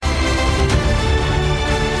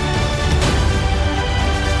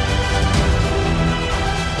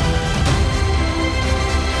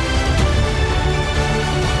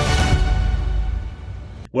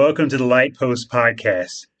Welcome to the Light Post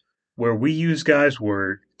Podcast, where we use God's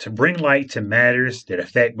Word to bring light to matters that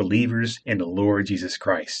affect believers in the Lord Jesus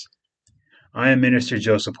Christ. I am Minister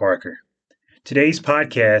Joseph Parker. Today's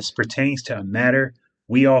podcast pertains to a matter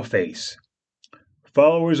we all face.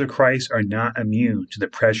 Followers of Christ are not immune to the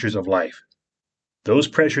pressures of life. Those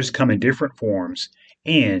pressures come in different forms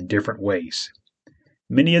and different ways.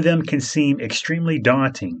 Many of them can seem extremely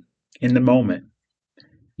daunting in the moment.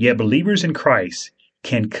 Yet believers in Christ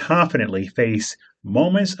can confidently face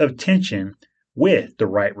moments of tension with the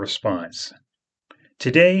right response.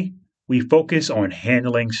 Today, we focus on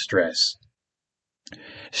handling stress.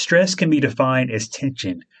 Stress can be defined as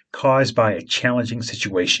tension caused by a challenging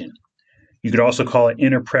situation. You could also call it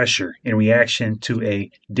inner pressure in reaction to a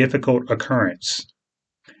difficult occurrence.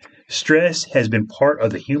 Stress has been part of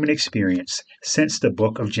the human experience since the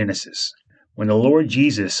book of Genesis. When the Lord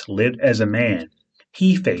Jesus lived as a man,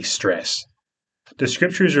 he faced stress. The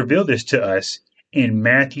scriptures reveal this to us in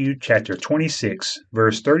Matthew chapter 26,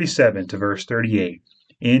 verse 37 to verse 38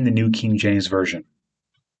 in the New King James Version.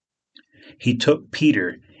 He took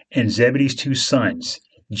Peter and Zebedee's two sons,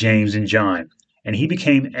 James and John, and he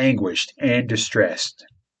became anguished and distressed.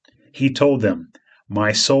 He told them,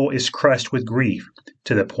 "My soul is crushed with grief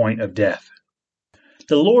to the point of death."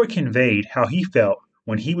 The Lord conveyed how he felt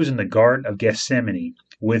when he was in the Garden of Gethsemane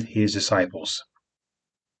with his disciples.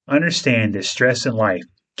 Understand that stress in life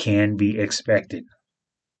can be expected.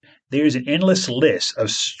 There is an endless list of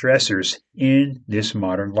stressors in this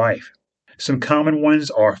modern life. Some common ones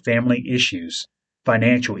are family issues,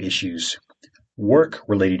 financial issues,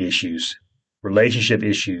 work-related issues, relationship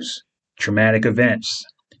issues, traumatic events,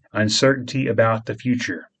 uncertainty about the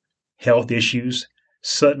future, health issues,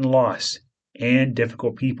 sudden loss, and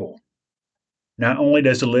difficult people. Not only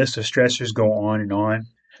does the list of stressors go on and on,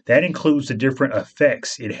 that includes the different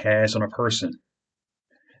effects it has on a person.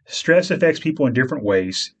 Stress affects people in different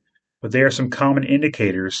ways, but there are some common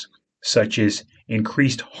indicators such as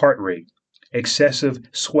increased heart rate, excessive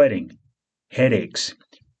sweating, headaches,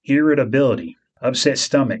 irritability, upset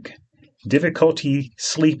stomach, difficulty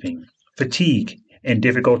sleeping, fatigue, and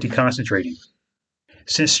difficulty concentrating.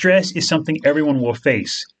 Since stress is something everyone will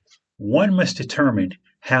face, one must determine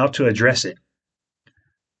how to address it.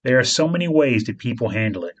 There are so many ways that people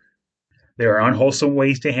handle it. There are unwholesome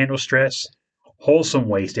ways to handle stress, wholesome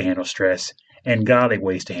ways to handle stress, and godly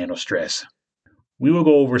ways to handle stress. We will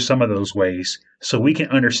go over some of those ways so we can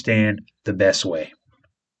understand the best way.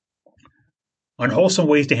 Unwholesome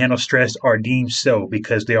ways to handle stress are deemed so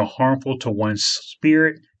because they are harmful to one's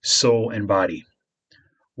spirit, soul, and body.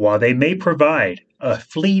 While they may provide a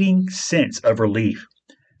fleeting sense of relief,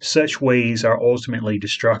 such ways are ultimately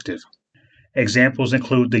destructive. Examples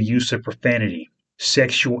include the use of profanity,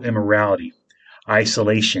 sexual immorality,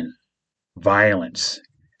 isolation, violence,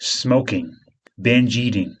 smoking, binge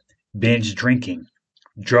eating, binge drinking,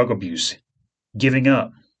 drug abuse, giving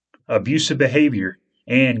up, abusive behavior,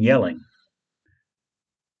 and yelling.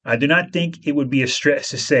 I do not think it would be a stretch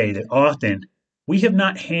to say that often we have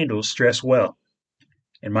not handled stress well.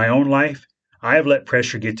 In my own life, I have let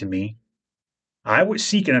pressure get to me. I would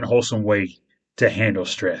seek an unwholesome way to handle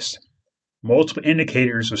stress. Multiple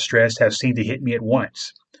indicators of stress have seemed to hit me at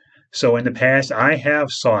once. So in the past, I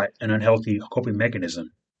have sought an unhealthy coping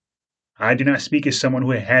mechanism. I do not speak as someone who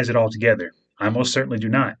has it all together. I most certainly do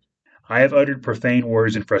not. I have uttered profane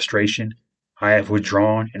words in frustration. I have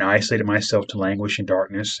withdrawn and isolated myself to languish in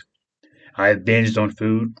darkness. I have binged on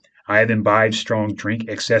food. I have imbibed strong drink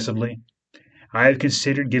excessively. I have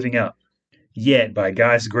considered giving up. Yet, by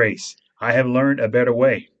God's grace, I have learned a better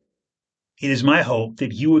way. It is my hope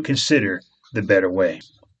that you would consider the better way.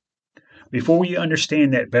 Before we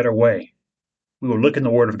understand that better way, we will look in the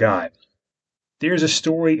Word of God. There is a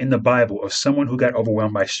story in the Bible of someone who got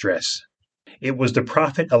overwhelmed by stress. It was the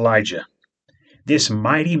prophet Elijah. This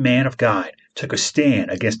mighty man of God took a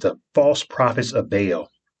stand against the false prophets of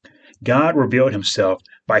Baal. God revealed himself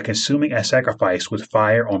by consuming a sacrifice with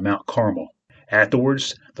fire on Mount Carmel.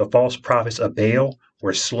 Afterwards, the false prophets of Baal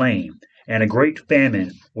were slain, and a great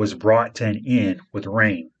famine was brought to an end with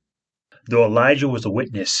rain. Though Elijah was a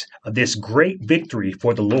witness of this great victory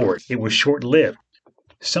for the Lord, it was short-lived.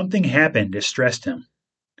 Something happened that stressed him.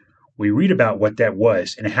 We read about what that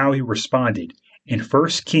was and how he responded in 1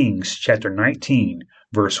 Kings chapter 19,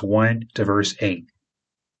 verse 1 to verse 8.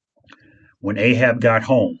 When Ahab got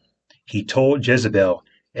home, he told Jezebel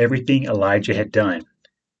everything Elijah had done,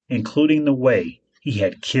 including the way he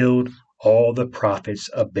had killed all the prophets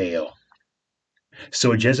of Baal.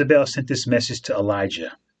 So Jezebel sent this message to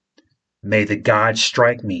Elijah. "May the gods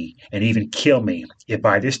strike me and even kill me if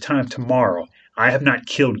by this time tomorrow I have not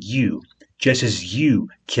killed you just as you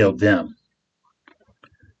killed them."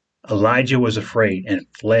 Elijah was afraid and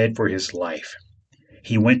fled for his life.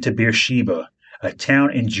 He went to Beersheba, a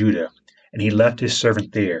town in Judah, and he left his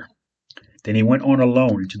servant there. Then he went on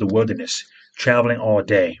alone into the wilderness, traveling all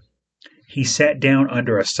day. He sat down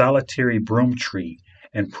under a solitary broom tree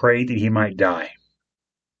and prayed that he might die.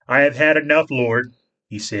 "I have had enough, Lord,"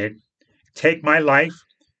 he said. "Take my life,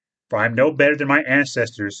 for I am no better than my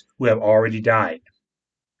ancestors who have already died."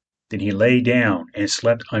 Then he lay down and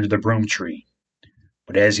slept under the broom tree.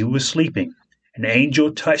 But as he was sleeping, an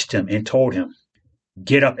angel touched him and told him,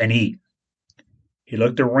 "Get up and eat." He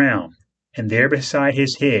looked around, and there beside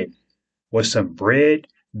his head was some bread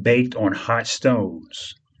baked on hot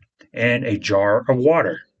stones and a jar of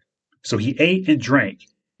water. So he ate and drank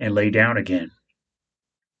and lay down again.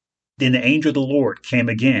 Then the angel of the Lord came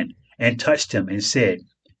again and touched him and said,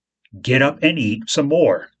 "Get up and eat some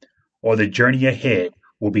more, or the journey ahead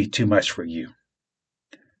will be too much for you."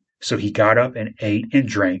 So he got up and ate and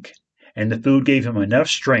drank, and the food gave him enough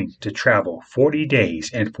strength to travel 40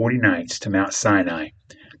 days and 40 nights to Mount Sinai,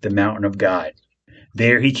 the mountain of God.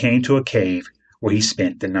 There he came to a cave where he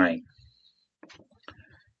spent the night.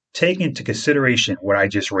 Take into consideration what I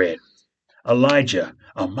just read. Elijah,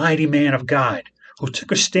 a mighty man of God, who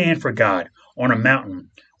took a stand for God on a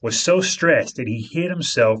mountain, was so stressed that he hid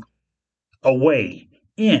himself away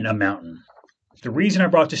in a mountain. The reason I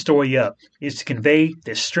brought this story up is to convey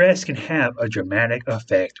that stress can have a dramatic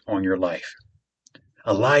effect on your life.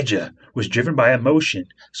 Elijah was driven by emotion,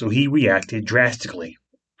 so he reacted drastically.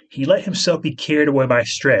 He let himself be carried away by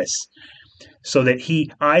stress, so that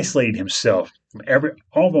he isolated himself from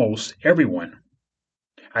almost everyone.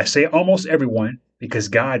 I say almost everyone because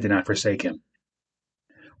God did not forsake him.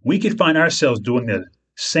 We could find ourselves doing the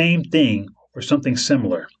same thing or something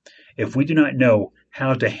similar if we do not know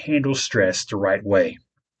how to handle stress the right way.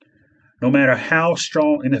 No matter how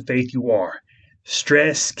strong in the faith you are,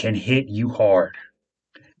 stress can hit you hard.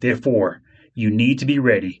 Therefore, you need to be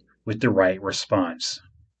ready with the right response.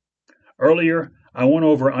 Earlier, I went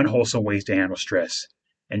over unwholesome ways to handle stress,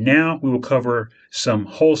 and now we will cover some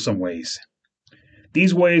wholesome ways.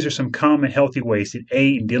 These ways are some common healthy ways that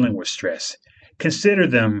aid in dealing with stress. Consider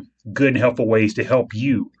them good and helpful ways to help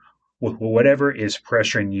you with whatever is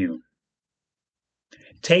pressuring you.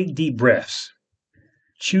 Take deep breaths.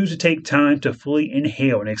 Choose to take time to fully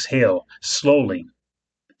inhale and exhale slowly.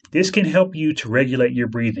 This can help you to regulate your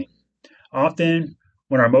breathing. Often,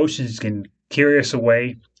 when our emotions can carry us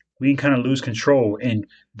away, we can kind of lose control and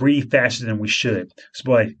breathe faster than we should.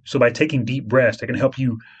 So by taking deep breaths, that can help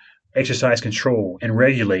you exercise control and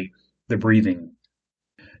regulate the breathing.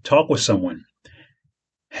 Talk with someone.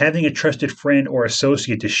 Having a trusted friend or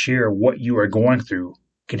associate to share what you are going through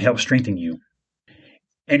can help strengthen you.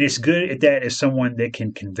 And it's good at that as someone that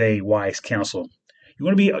can convey wise counsel.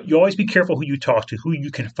 You always be careful who you talk to, who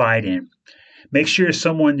you confide in. Make sure it's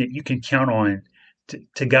someone that you can count on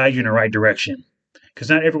to guide you in the right direction. Because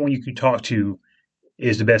not everyone you can talk to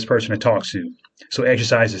is the best person to talk to. So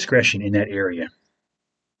exercise discretion in that area.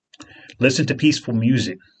 Listen to peaceful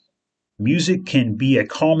music. Music can be a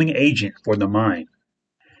calming agent for the mind.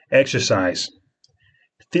 Exercise.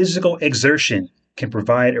 Physical exertion can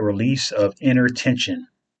provide a release of inner tension.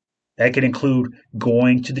 That can include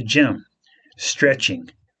going to the gym, stretching,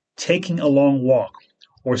 taking a long walk,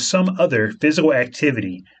 or some other physical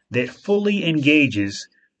activity that fully engages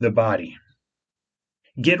the body.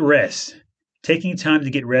 Get rest. Taking time to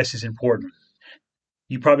get rest is important.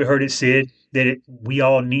 You probably heard it said that we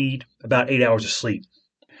all need about 8 hours of sleep.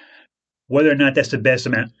 Whether or not that's the best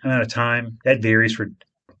amount of time, that varies from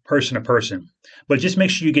person to person. But just make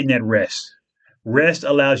sure you're getting that rest. Rest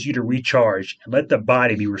allows you to recharge and let the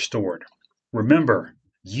body be restored. Remember,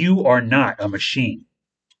 you are not a machine.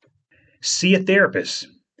 See a therapist.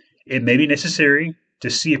 It may be necessary to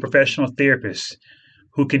see a professional therapist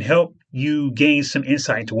who can help you gain some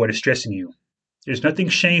insight into what is stressing you. There's nothing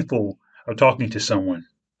shameful of talking to someone.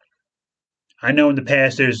 I know in the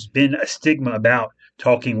past there's been a stigma about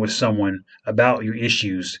talking with someone about your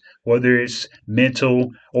issues, whether it's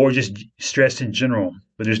mental or just stress in general,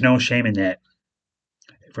 but there's no shame in that.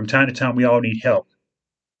 From time to time, we all need help.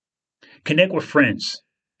 Connect with friends.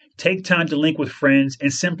 Take time to link with friends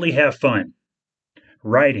and simply have fun.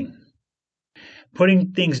 Writing.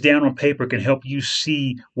 Putting things down on paper can help you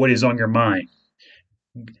see what is on your mind.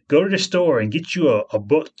 Go to the store and get you a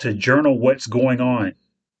book to journal what's going on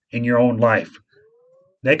in your own life.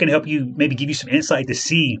 That can help you maybe give you some insight to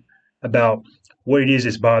see about what it is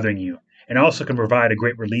that's bothering you, and also can provide a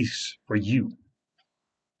great release for you.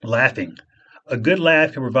 Laughing. A good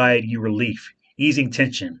laugh can provide you relief, easing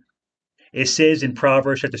tension. It says in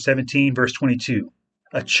Proverbs chapter 17, verse 22,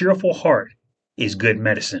 a cheerful heart is good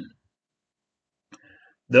medicine.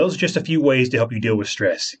 Those are just a few ways to help you deal with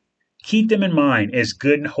stress. Keep them in mind as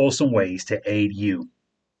good and wholesome ways to aid you.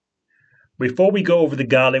 Before we go over the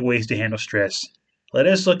godly ways to handle stress, let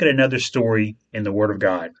us look at another story in the Word of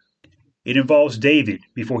God. It involves David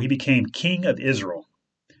before he became king of Israel.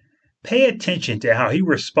 Pay attention to how he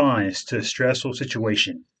responds to a stressful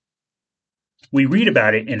situation. We read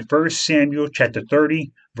about it in 1 Samuel chapter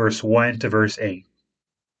 30, verse 1 to verse 8.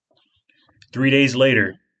 3 days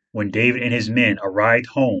later, when David and his men arrived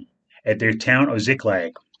home at their town of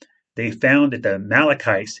Ziklag, they found that the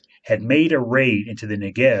Amalekites had made a raid into the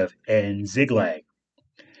Negev and Ziklag.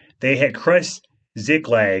 They had crushed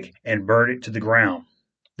Ziklag and burned it to the ground.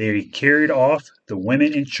 They carried off the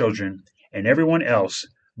women and children and everyone else,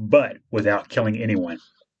 but without killing anyone.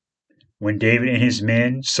 When David and his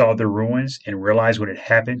men saw the ruins and realized what had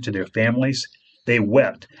happened to their families, they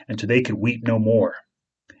wept until they could weep no more.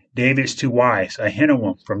 David's two wives,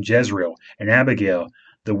 Ahinoam from Jezreel and Abigail,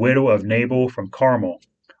 the widow of Nabal from Carmel,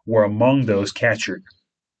 were among those captured.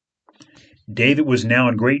 David was now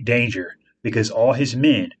in great danger because all his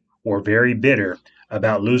men were very bitter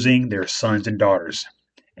about losing their sons and daughters,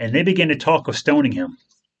 and they began to talk of stoning him.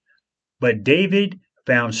 But David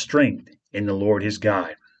found strength in the Lord his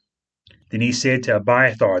God. Then he said to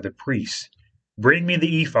Abiathar the priest, "Bring me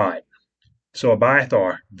the ephod." So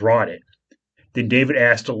Abiathar brought it. Then David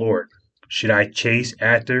asked the Lord, "Should I chase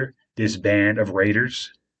after this band of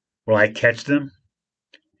raiders? Will I catch them?"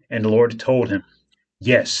 And the Lord told him,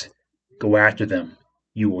 "Yes, go after them.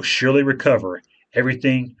 You will surely recover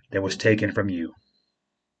everything that was taken from you."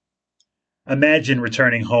 Imagine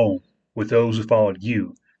returning home with those who followed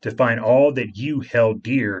you to find all that you held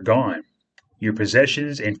dear gone. Your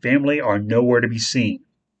possessions and family are nowhere to be seen.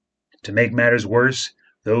 To make matters worse,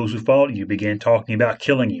 those who followed you began talking about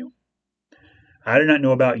killing you. I do not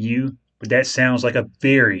know about you, but that sounds like a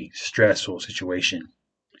very stressful situation.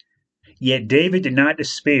 Yet David did not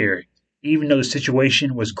despair, even though the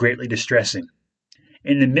situation was greatly distressing.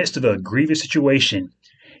 In the midst of a grievous situation,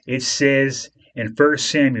 it says in 1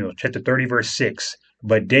 Samuel chapter 30, verse 6,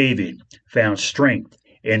 "But David found strength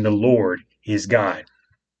in the Lord his God."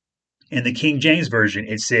 In the King James Version,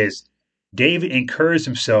 it says, "David encouraged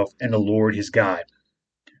himself in the Lord his God."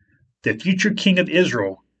 The future king of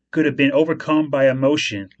Israel could have been overcome by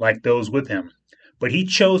emotion like those with him, but he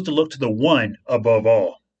chose to look to the one above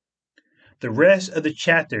all. The rest of the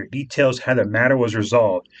chapter details how the matter was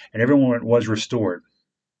resolved and everyone was restored.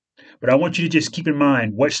 But I want you to just keep in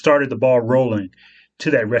mind what started the ball rolling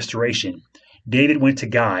to that restoration. David went to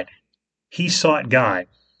God. He sought God.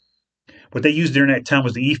 What they used during that time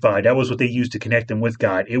was the ephod. That was what they used to connect them with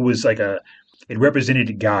God. It was it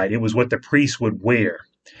represented God. It was what the priest would wear.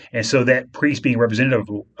 And so that priest being representative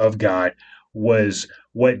of God was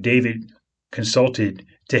what David consulted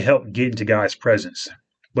to help get into God's presence.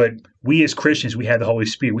 But we as Christians, we have the Holy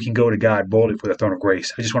Spirit. We can go to God boldly for the throne of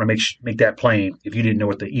grace. I just want to make that plain if you didn't know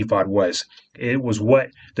what the ephod was. It was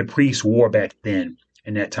what the priests wore back then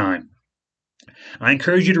in that time. I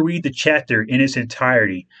encourage you to read the chapter in its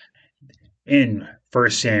entirety in 1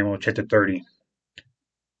 Samuel chapter 30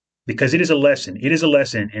 because it is a lesson. It is a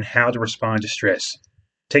lesson in how to respond to stress.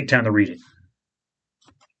 Take time to read it.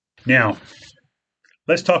 Now,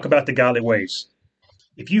 let's talk about the godly ways.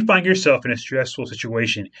 If you find yourself in a stressful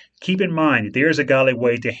situation, keep in mind that there is a godly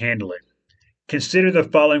way to handle it. Consider the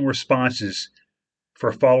following responses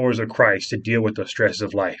for followers of Christ to deal with the stresses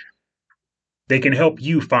of life. They can help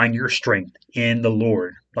you find your strength in the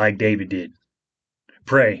Lord, like David did.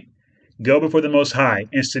 Pray. Go before the Most High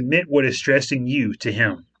and submit what is stressing you to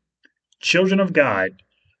Him. Children of God,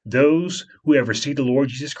 those who have received the Lord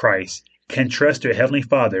Jesus Christ, can trust their Heavenly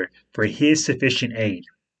Father for His sufficient aid.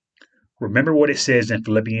 Remember what it says in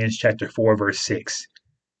Philippians chapter 4, verse 6.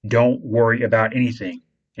 Don't worry about anything.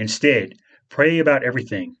 Instead, pray about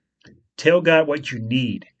everything. Tell God what you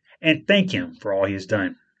need and thank Him for all He has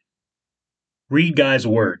done. Read God's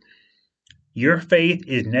Word. Your faith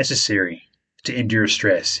is necessary to endure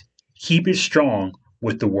stress. Keep it strong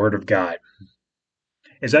with the Word of God.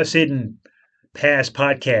 As I've said in past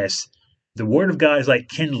podcasts, the Word of God is like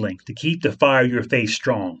kindling to keep the fire of your faith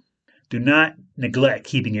strong. Do not neglect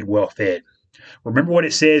keeping it well fed. Remember what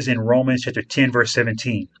it says in Romans chapter 10, verse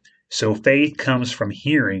 17. So faith comes from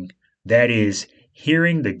hearing, that is,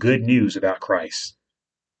 hearing the good news about Christ.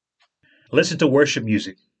 Listen to worship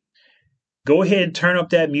music. Go ahead and turn up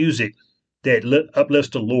that music that uplifts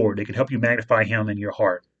the Lord, that can help you magnify Him in your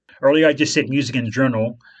heart. Earlier I just said music in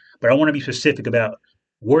general, but I want to be specific about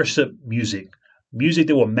worship music, music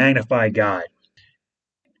that will magnify God.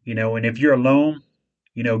 And if you're alone,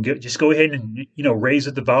 just go ahead and, raise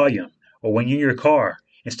up the volume. Or when you're in your car,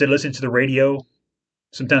 instead of listening to the radio,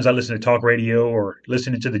 sometimes I listen to talk radio or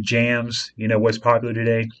listening to the jams, what's popular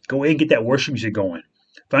today. Go ahead and get that worship music going.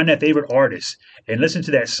 Find that favorite artist and listen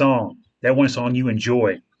to that song, that one song you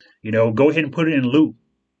enjoy. Go ahead and put it in loop.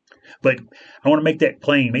 But I want to make that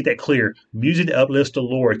plain, make that clear. Music that uplifts the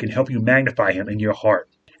Lord can help you magnify Him in your heart,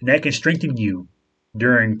 and that can strengthen you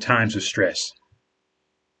during times of stress.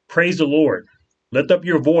 Praise the Lord. Lift up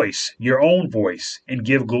your voice, your own voice, and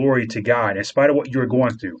give glory to God in spite of what you're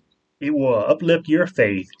going through. It will uplift your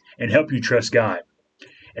faith and help you trust God.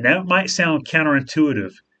 And that might sound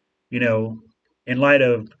counterintuitive, in light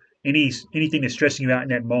of anything that's stressing you out in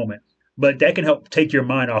that moment. But that can help take your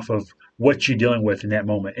mind off of what you're dealing with in that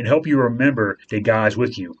moment and help you remember that God's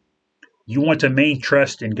with you. You want to maintain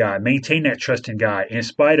that trust in God in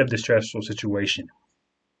spite of the stressful situation.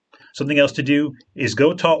 Something else to do is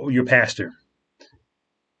go talk with your pastor.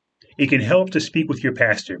 It can help to speak with your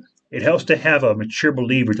pastor. It helps to have a mature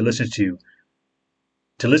believer to listen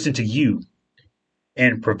to you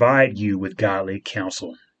and provide you with godly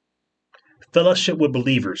counsel. Fellowship with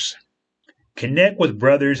believers. Connect with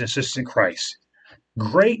brothers and sisters in Christ.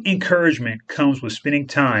 Great encouragement comes with spending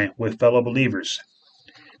time with fellow believers.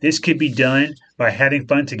 This could be done by having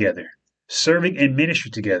fun together, serving in ministry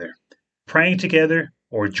together, praying together,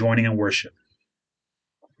 or joining in worship.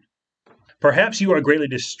 Perhaps you are greatly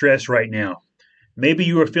distressed right now. Maybe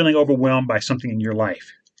you are feeling overwhelmed by something in your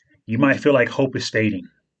life. You might feel like hope is fading.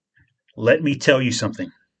 Let me tell you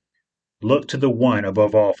something. Look to the one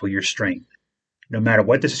above all for your strength. No matter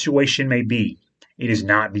what the situation may be, it is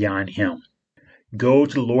not beyond Him. Go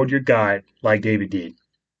to the Lord your God like David did.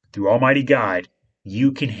 Through Almighty God,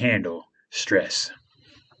 you can handle stress.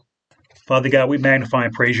 Father God, we magnify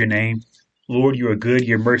and praise your name. Lord, you are good,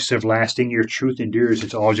 your mercy is everlasting, your truth endures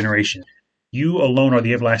into all generations. You alone are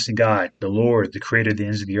the everlasting God, the Lord, the creator of the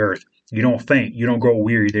ends of the earth. You don't faint, you don't grow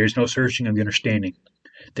weary, there is no searching of your understanding.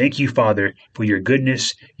 Thank you, Father, for your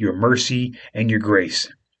goodness, your mercy, and your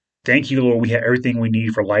grace. Thank you, Lord, we have everything we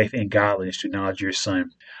need for life and godliness to acknowledge your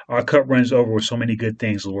Son. Our cup runs over with so many good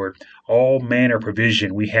things, Lord. All manner of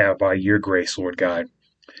provision we have by your grace, Lord God.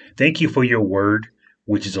 Thank you for your word,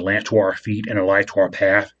 which is a lamp to our feet and a light to our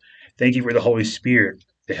path. Thank you for the Holy Spirit,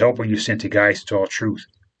 the helper you sent to guide us to all truth.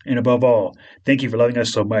 And above all, thank you for loving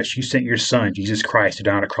us so much. You sent your Son, Jesus Christ, to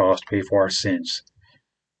die on a cross to pay for our sins,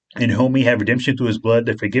 in whom we have redemption through his blood,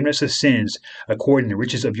 the forgiveness of sins, according to the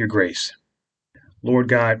riches of your grace. Lord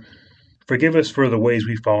God, forgive us for the ways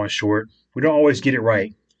we've fallen short. We don't always get it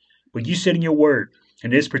right. But you said in your word,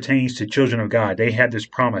 and this pertains to children of God, they have this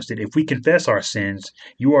promise that if we confess our sins,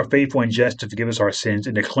 you are faithful and just to forgive us our sins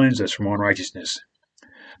and to cleanse us from unrighteousness.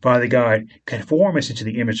 Father God, conform us into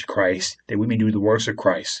the image of Christ, that we may do the works of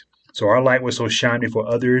Christ. So our light will so shine before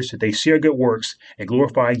others that they see our good works and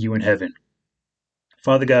glorify you in heaven.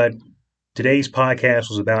 Father God, today's podcast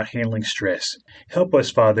was about handling stress. Help us,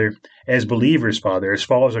 Father, as believers, Father, as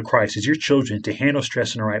followers of Christ, as your children, to handle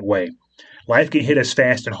stress in the right way. Life can hit us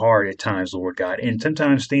fast and hard at times, Lord God, and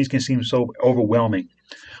sometimes things can seem so overwhelming.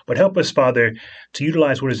 But help us, Father, to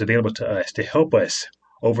utilize what is available to us, to help us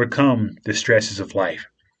overcome the stresses of life,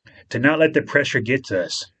 to not let the pressure get to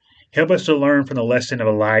us. Help us to learn from the lesson of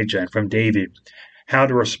Elijah and from David how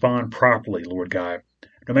to respond properly, Lord God,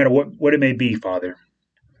 no matter what it may be, Father.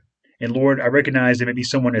 And Lord, I recognize there may be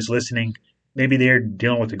someone that's listening. Maybe they're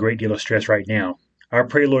dealing with a great deal of stress right now. I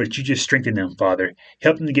pray, Lord, that you just strengthen them, Father.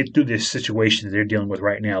 Help them to get through this situation that they're dealing with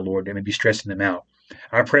right now, Lord, that may be stressing them out.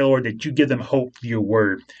 I pray, Lord, that you give them hope through your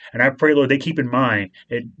word. And I pray, Lord, they keep in mind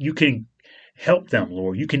that you can help them,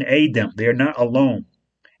 Lord. You can aid them. They are not alone.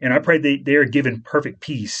 And I pray that they are given perfect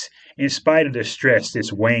peace in spite of the stress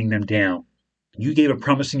that's weighing them down. You gave a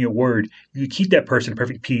promise in your word. You keep that person in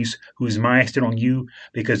perfect peace whose mind is set on you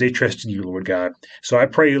because they trust in you, Lord God. So I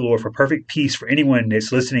pray, Lord, for perfect peace for anyone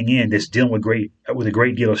that's listening in that's dealing with a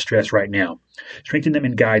great deal of stress right now. Strengthen them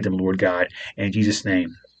and guide them, Lord God, in Jesus'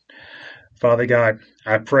 name. Father God,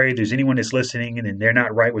 I pray if there's anyone that's listening and they're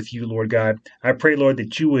not right with you, Lord God, I pray, Lord,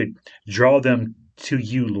 that you would draw them to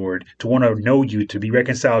you, Lord, to want to know you, to be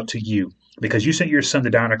reconciled to you. Because you sent your Son to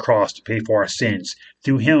die on a cross to pay for our sins.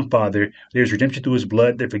 Through him, Father, there's redemption through his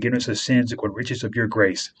blood, the forgiveness of sins, according to the riches of your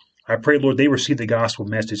grace. I pray, Lord, they receive the gospel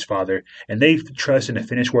message, Father, and they trust in the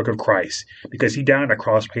finished work of Christ, because he died on the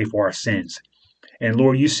cross to pay for our sins. And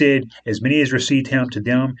Lord, you said, as many as received him, to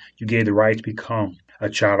them you gave the right to become a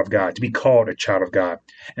child of God, to be called a child of God.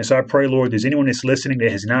 And so I pray, Lord, if there's anyone that's listening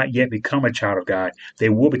that has not yet become a child of God, they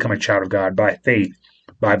will become a child of God by faith,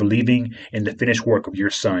 by believing in the finished work of your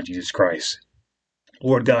Son, Jesus Christ.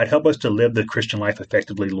 Lord God, help us to live the Christian life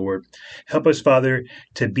effectively, Lord. Help us, Father,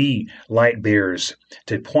 to be light bearers,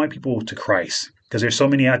 to point people to Christ, because there's so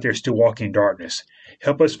many out there still walking in darkness.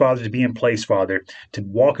 Help us, Father, to be in place, Father, to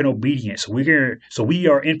walk in obedience, so we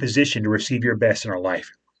are in position to receive your best in our life.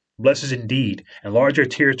 Bless us indeed, enlarge our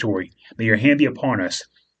territory. May your hand be upon us.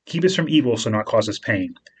 Keep us from evil, so not cause us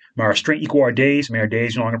pain. May our strength equal our days, may our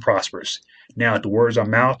days no longer prosperous. Now, at the words of our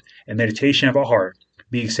mouth and meditation of our heart,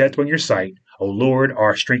 be acceptable in your sight, O Lord,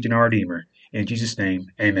 our strength and our Redeemer. In Jesus' name,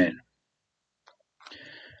 amen.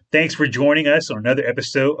 Thanks for joining us on another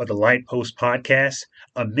episode of the Light Post Podcast,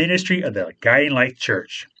 a ministry of the Guiding Light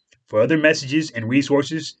Church. For other messages and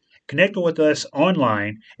resources, connect with us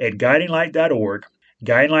online at guidinglight.org,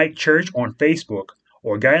 Guiding Light Church on Facebook,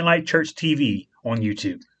 or Guiding Light Church TV on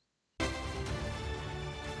YouTube.